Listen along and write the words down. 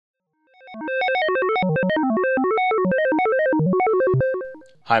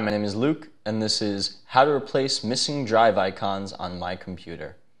Hi, my name is Luke, and this is how to replace missing drive icons on my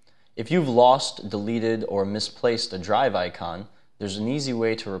computer. If you've lost, deleted, or misplaced a drive icon, there's an easy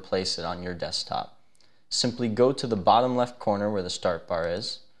way to replace it on your desktop. Simply go to the bottom left corner where the start bar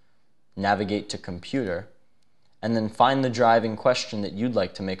is, navigate to Computer, and then find the drive in question that you'd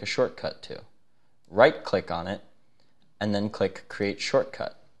like to make a shortcut to. Right-click on it, and then click Create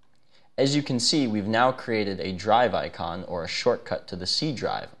Shortcut. As you can see, we've now created a drive icon or a shortcut to the C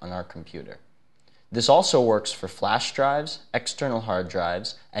drive on our computer. This also works for flash drives, external hard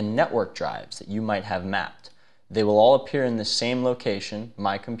drives, and network drives that you might have mapped. They will all appear in the same location,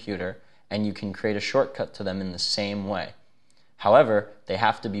 My Computer, and you can create a shortcut to them in the same way. However, they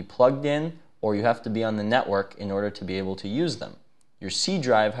have to be plugged in or you have to be on the network in order to be able to use them. Your C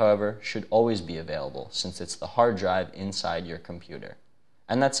drive, however, should always be available since it's the hard drive inside your computer.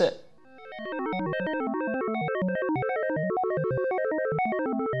 And that's it.